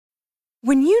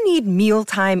When you need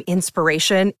mealtime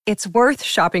inspiration, it's worth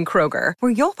shopping Kroger,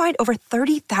 where you'll find over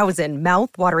 30,000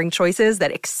 mouth-watering choices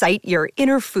that excite your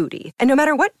inner foodie. And no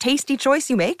matter what tasty choice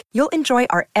you make, you'll enjoy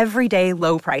our everyday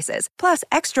low prices, plus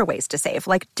extra ways to save,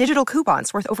 like digital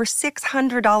coupons worth over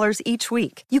 $600 each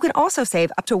week. You can also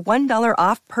save up to $1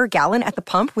 off per gallon at the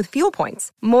pump with fuel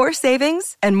points. More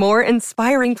savings and more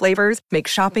inspiring flavors make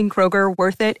shopping Kroger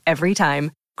worth it every time.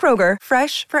 Kroger,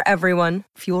 fresh for everyone.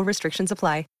 Fuel restrictions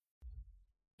apply.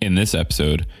 In this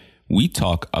episode, we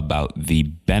talk about the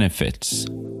benefits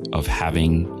of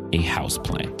having a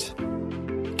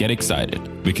houseplant. Get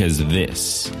excited, because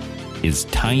this is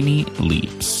Tiny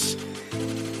Leaps.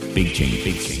 Big change,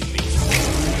 big change, big change.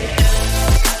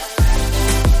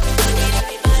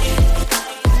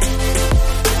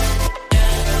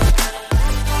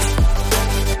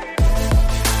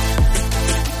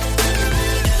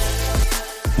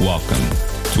 Welcome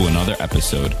to another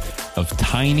episode of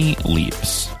Tiny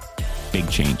Leaps, Big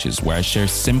Changes, where I share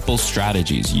simple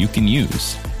strategies you can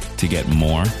use to get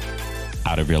more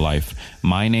out of your life.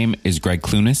 My name is Greg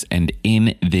Clunas, and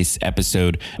in this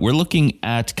episode, we're looking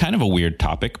at kind of a weird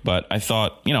topic, but I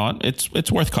thought, it's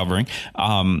worth covering.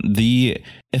 The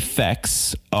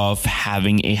effects of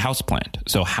having a houseplant.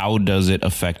 So how does it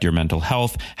affect your mental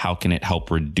health? How can it help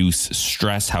reduce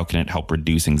stress? How can it help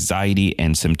reduce anxiety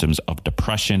and symptoms of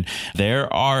depression?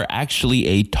 There are actually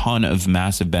a ton of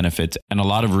massive benefits and a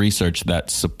lot of research that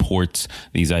supports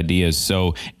these ideas.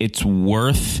 So it's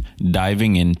worth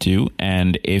diving into.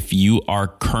 And if you are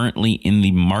currently in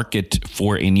the market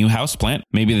for a new houseplant,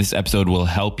 maybe this episode will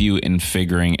help you in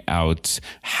figuring out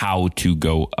how to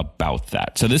go about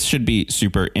that. So this should be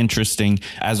super interesting.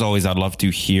 As always, I'd love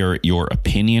to hear your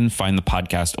opinion. Find the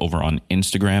podcast over on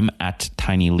Instagram at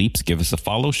Tiny Leaps. Give us a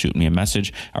follow, shoot me a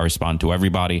message. I respond to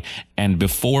everybody. And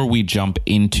before we jump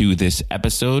into this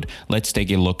episode, let's take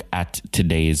a look at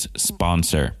today's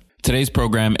sponsor. Today's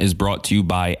program is brought to you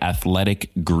by Athletic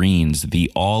Greens,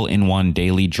 the all-in-one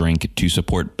daily drink to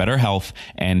support better health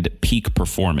and peak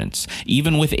performance.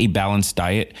 Even with a balanced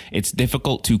diet, it's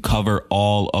difficult to cover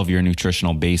all of your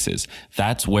nutritional bases.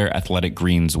 That's where Athletic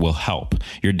Greens will help.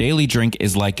 Your daily drink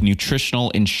is like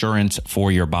nutritional insurance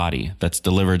for your body that's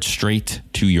delivered straight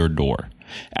to your door.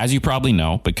 As you probably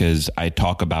know, because I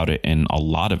talk about it in a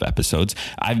lot of episodes,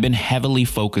 I've been heavily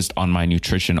focused on my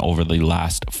nutrition over the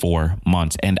last 4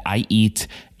 months, and I eat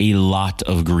a lot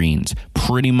of greens.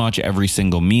 Pretty much every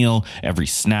single meal, every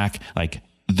snack,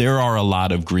 there are a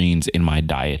lot of greens in my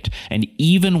diet. And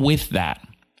even with that,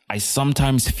 I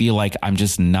sometimes feel like I'm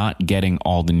just not getting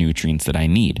all the nutrients that I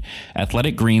need.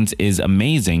 Athletic Greens is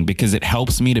amazing because it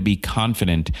helps me to be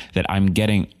confident that I'm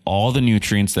getting all the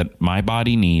nutrients that my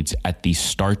body needs at the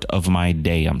start of my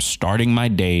day. I'm starting my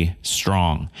day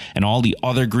strong. And all the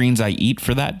other greens I eat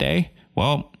for that day,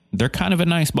 well, they're kind of a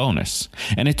nice bonus.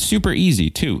 And it's super easy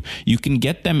too. You can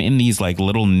get them in these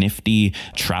little nifty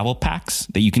travel packs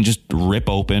that you can just rip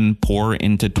open, pour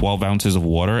into 12 ounces of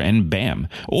water, and bam.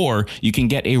 Or you can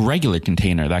get a regular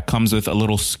container that comes with a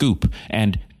little scoop,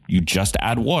 and you just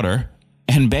add water,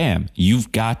 and bam,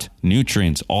 you've got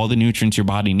nutrients, all the nutrients your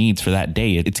body needs for that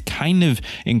day. It's kind of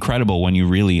incredible when you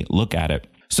really look at it.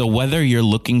 So whether you're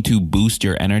looking to boost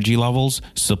your energy levels,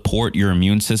 support your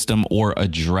immune system, or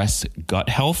address gut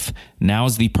health,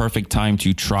 now's the perfect time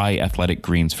to try Athletic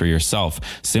Greens for yourself.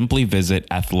 Simply visit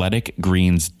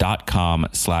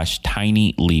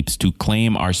athleticgreens.com/tinyleaps to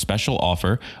claim our special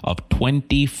offer of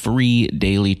 20 free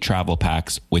daily travel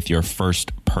packs with your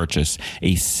first purchase,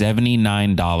 a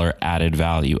 $79 added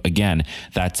value. Again,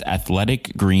 that's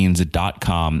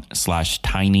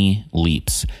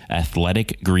athleticgreens.com/tinyleaps,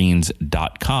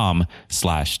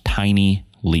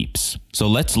 athleticgreens.com/tinyleaps. So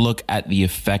let's look at the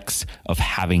effects of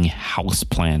having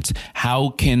houseplants.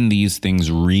 How can these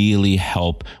things really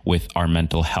help with our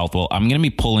mental health? Well, I'm going to be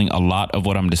pulling a lot of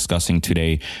what I'm discussing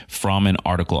today from an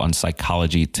article on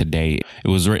Psychology Today. It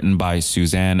was written by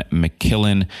Suzanne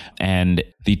McKillen, and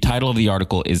the title of the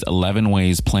article is 11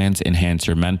 Ways Plants Enhance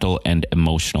Your Mental and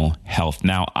Emotional Health.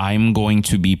 Now, I'm going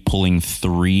to be pulling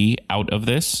 3 out of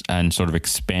this and sort of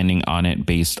expanding on it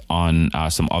based on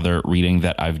some other reading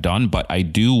that I've done, but I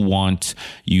do want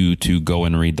you to go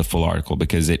and read the full article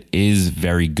because it is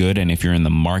very good. And if you're in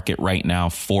the market right now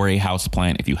for a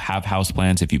houseplant, if you have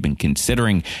houseplants, if you've been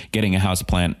considering getting a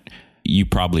houseplant, you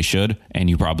probably should, and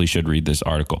you probably should read this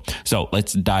article. So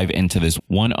let's dive into this.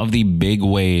 One of the big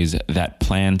ways that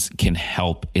plants can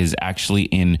help is actually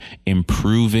in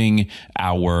improving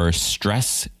our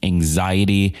stress,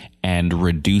 anxiety, and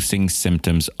reducing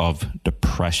symptoms of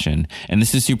depression. And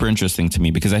this is super interesting to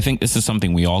me because I think this is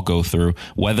something we all go through,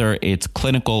 whether it's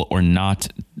clinical or not,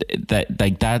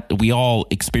 that we all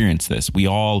experience this. We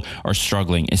all are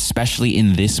struggling, especially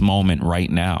in this moment right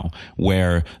now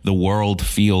where the world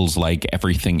feels like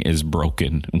everything is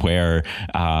broken, where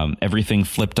everything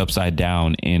flipped upside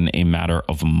down in a matter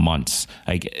of months.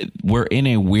 Like, we're in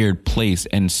a weird place.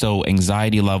 And so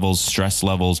anxiety levels, stress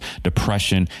levels,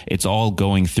 depression, it's all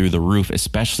going through the roof,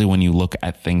 especially when you look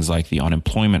at things like the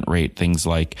unemployment rate, things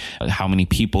like how many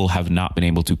people have not been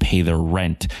able to pay their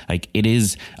rent. Like, it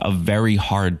is a very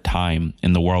hard time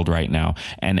in the world right now.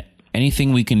 And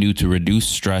anything we can do to reduce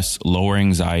stress, lower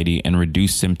anxiety, and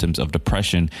reduce symptoms of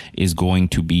depression is going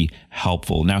to be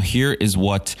helpful. Now, here is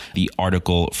what the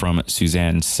article from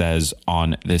Suzanne says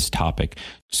on this topic.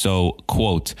 So,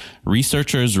 quote,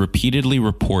 researchers repeatedly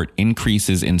report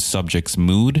increases in subjects'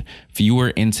 mood,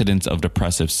 fewer incidents of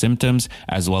depressive symptoms,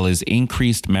 as well as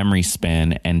increased memory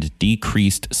span and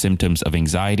decreased symptoms of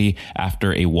anxiety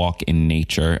after a walk in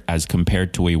nature as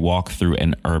compared to a walk through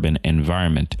an urban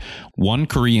environment. One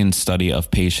Korean study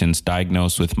of patients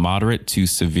diagnosed with moderate to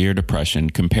severe depression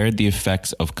compared the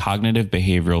effects of cognitive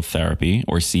behavioral therapy,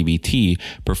 or CBT,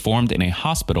 performed in a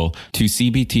hospital to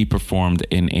CBT performed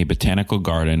in a botanical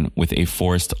garden with a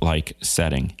forest-like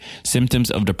setting. Symptoms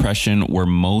of depression were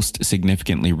most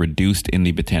significantly reduced in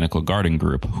the botanical garden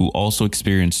group, who also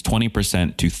experienced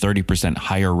 20% to 30%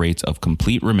 higher rates of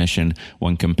complete remission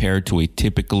when compared to a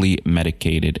typically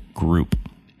medicated group.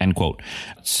 End quote.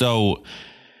 So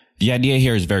the idea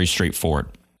here is very straightforward.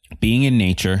 Being in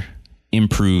nature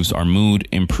improves our mood,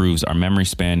 improves our memory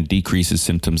span, decreases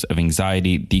symptoms of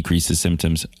anxiety, decreases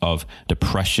symptoms of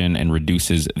depression, and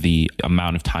reduces the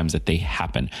amount of times that they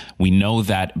happen. We know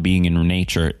that being in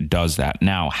nature does that.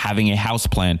 Now, having a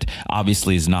houseplant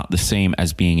obviously is not the same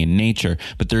as being in nature,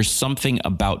 but there's something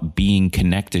about being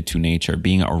connected to nature,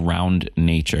 being around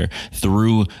nature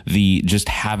through the just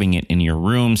having it in your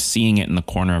room, seeing it in the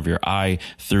corner of your eye,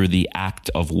 through the act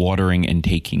of watering and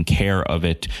taking care of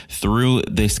it, through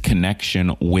this connection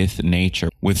with nature,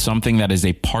 with something that is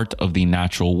a part of the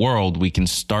natural world, we can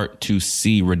start to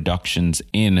see reductions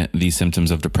in the symptoms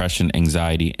of depression,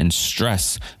 anxiety, and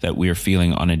stress that we are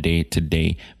feeling on a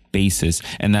day-to-day basis.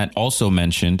 And that also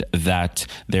mentioned that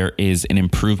there is an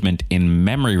improvement in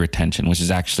memory retention, which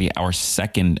is actually our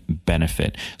second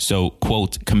benefit. So,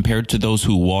 quote, compared to those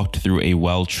who walked through a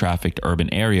well-trafficked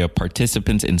urban area,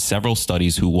 participants in several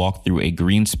studies who walked through a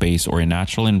green space or a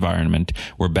natural environment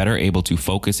were better able to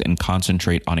focus and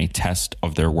concentrate on a test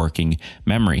of their working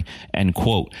memory, end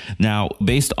quote. Now,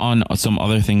 based on some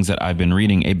other things that I've been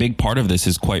reading, a big part of this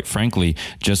is, quite frankly,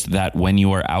 just that when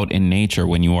you are out in nature,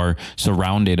 when you are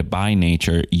surrounded by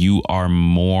nature, you are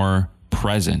more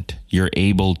present. You're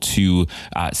able to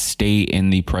stay in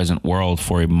the present world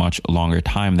for a much longer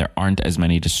time. There aren't as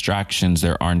many distractions.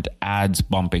 There aren't ads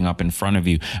bumping up in front of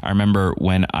you. I remember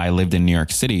when I lived in New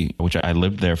York City, which I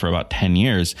lived there for about 10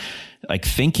 years, like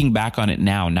thinking back on it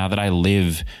now that I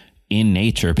live in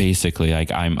nature, basically,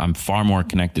 like I'm far more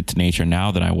connected to nature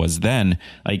now than I was then.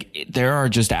 Like, there are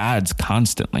just ads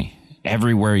constantly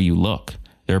everywhere you look.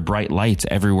 There are bright lights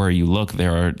everywhere you look.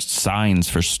 There are signs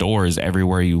for stores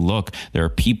everywhere you look. There are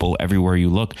people everywhere you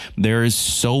look. There is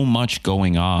so much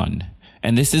going on.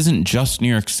 And this isn't just New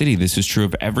York City. This is true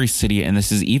of every city. And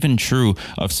this is even true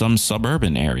of some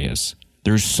suburban areas.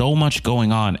 There's so much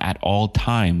going on at all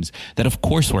times that, of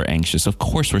course, we're anxious. Of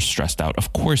course, we're stressed out.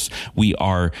 Of course, we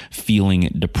are feeling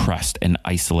depressed and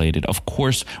isolated. Of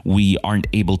course, we aren't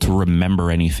able to remember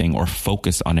anything or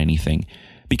focus on anything.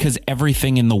 Because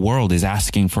everything in the world is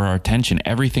asking for our attention.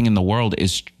 Everything in the world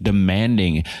is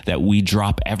demanding that we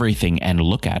drop everything and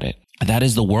look at it. That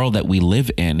is the world that we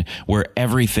live in, where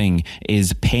everything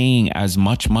is paying as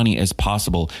much money as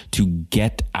possible to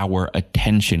get our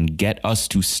attention, get us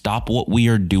to stop what we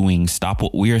are doing, stop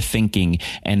what we are thinking,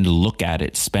 and look at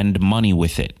it, spend money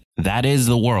with it. That is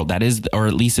the world. That is, or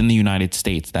at least in the United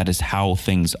States, that is how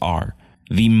things are.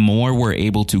 The more we're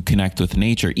able to connect with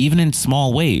nature, even in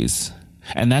small ways.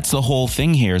 And that's the whole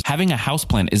thing here. Having a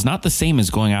houseplant is not the same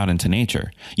as going out into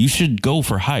nature. You should go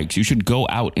for hikes. You should go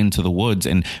out into the woods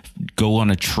and go on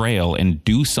a trail and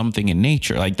do something in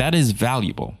nature. Like, that is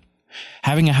valuable.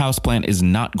 Having a houseplant is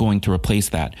not going to replace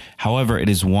that. However, it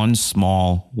is one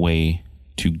small way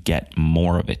to get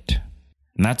more of it.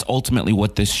 And that's ultimately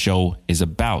what this show is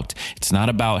about. It's not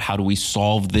about how do we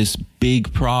solve this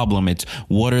big problem. It's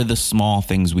what are the small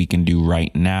things we can do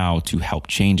right now to help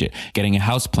change it. Getting a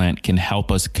houseplant can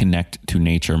help us connect to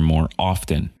nature more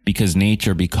often because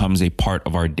nature becomes a part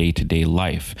of our day-to-day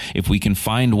life. If we can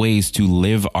find ways to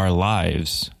live our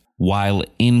lives while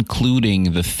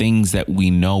including the things that we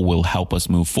know will help us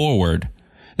move forward,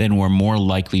 then we're more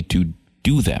likely to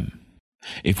do them.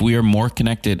 If we are more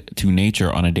connected to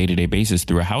nature on a day-to-day basis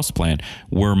through a houseplant,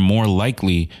 we're more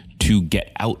likely to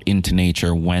get out into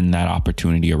nature when that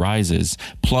opportunity arises.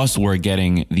 Plus, we're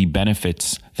getting the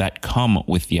benefits that come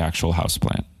with the actual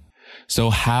houseplant. So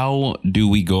how do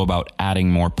we go about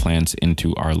adding more plants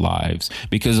into our lives?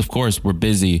 Because of course we're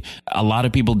busy. A lot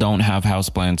of people don't have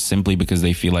houseplants simply because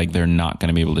they feel like they're not going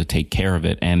to be able to take care of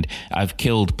it. And I've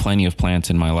killed plenty of plants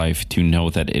in my life to know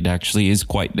that it actually is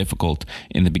quite difficult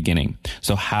in the beginning.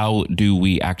 So how do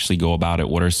we actually go about it?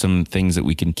 What are some things that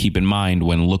we can keep in mind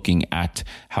when looking at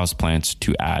houseplants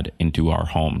to add into our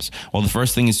homes? Well, the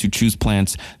first thing is to choose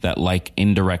plants that like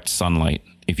indirect sunlight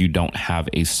if you don't have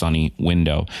a sunny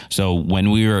window. So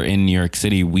when we were in New York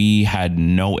City, we had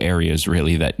no areas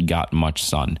really that got much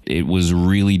sun. It was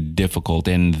really difficult.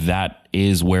 And that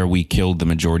is where we killed the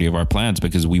majority of our plants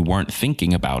because we weren't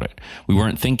thinking about it. We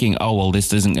weren't thinking, oh, well,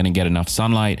 this isn't going to get enough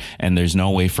sunlight and there's no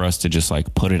way for us to just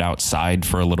like put it outside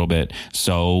for a little bit.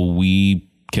 So we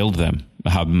killed them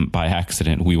by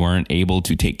accident. We weren't able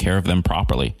to take care of them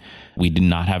properly. We did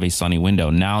not have a sunny window.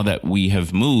 Now that we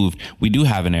have moved, we do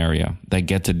have an area that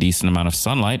gets a decent amount of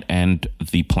sunlight, and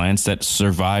the plants that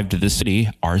survived the city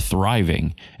are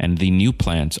thriving and the new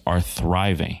plants are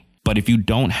thriving. But if you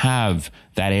don't have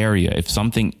that area, if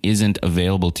something isn't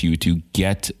available to you to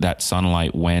get that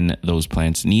sunlight when those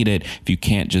plants need it, if you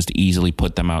can't just easily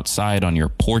put them outside on your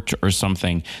porch or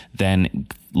something, then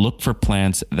look for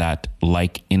plants that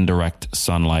like indirect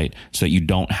sunlight so that you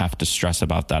don't have to stress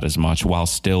about that as much while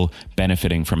still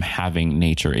benefiting from having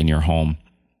nature in your home.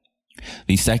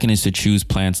 The second is to choose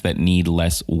plants that need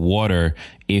less water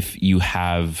if you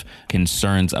have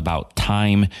concerns about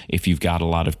time, if you've got a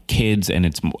lot of kids and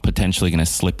it's potentially going to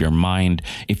slip your mind.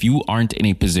 If you aren't in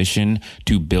a position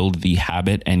to build the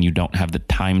habit and you don't have the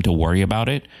time to worry about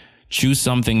it, choose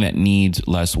something that needs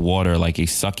less water, like a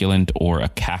succulent or a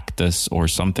cactus or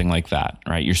something like that,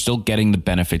 right? You're still getting the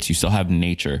benefits. You still have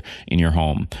nature in your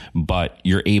home, but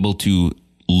you're able to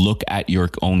look at your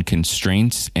own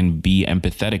constraints and be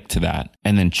empathetic to that,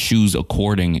 and then choose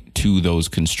according to those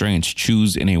constraints.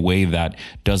 Choose in a way that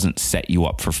doesn't set you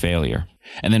up for failure.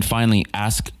 And then finally,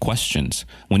 ask questions.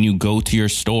 When you go to your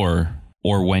store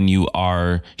or when you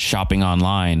are shopping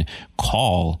online,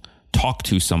 talk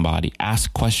to somebody,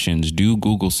 ask questions, do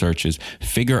Google searches,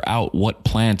 figure out what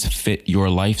plants fit your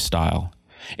lifestyle.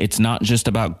 It's not just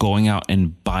about going out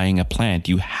and buying a plant.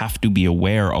 You have to be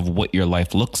aware of what your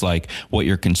life looks like, what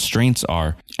your constraints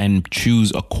are, and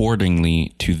choose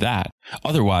accordingly to that.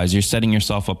 Otherwise, you're setting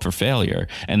yourself up for failure.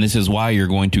 And this is why you're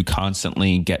going to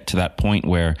constantly get to that point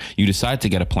where you decide to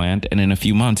get a plant and in a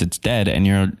few months it's dead and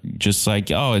you're just like,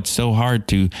 oh, it's so hard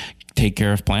to take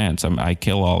care of plants. I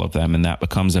kill all of them, and that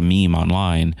becomes a meme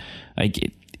online.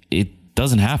 Like it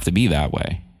doesn't have to be that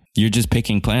way. You're just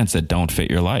picking plants that don't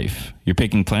fit your life. You're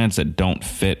picking plants that don't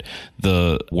fit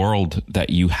the world that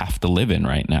you have to live in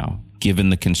right now, given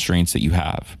the constraints that you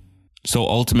have. So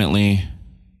ultimately,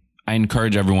 I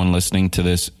encourage everyone listening to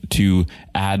this to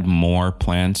add more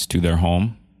plants to their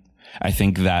home. I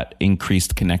think that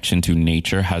increased connection to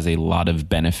nature has a lot of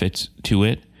benefits to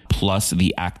it. Plus,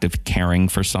 the act of caring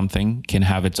for something can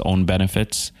have its own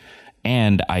benefits.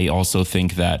 And I also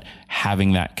think that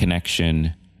having that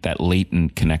connection, that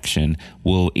latent connection,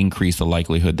 will increase the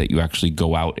likelihood that you actually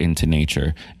go out into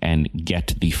nature and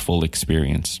get the full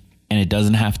experience. And it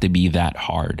doesn't have to be that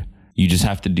hard. You just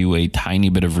have to do a tiny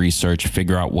bit of research,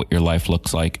 figure out what your life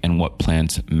looks like and what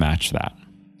plants match that.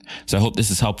 So I hope this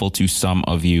is helpful to some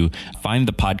of you. Find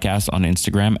the podcast on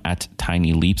Instagram at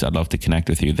Tiny Leaps. I'd love to connect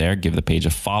with you there. Give the page a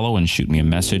follow and shoot me a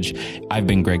message. I've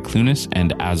been Greg Clunis,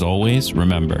 and as always,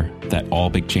 remember that all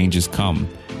big changes come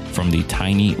from the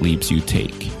tiny leaps you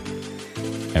take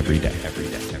every day.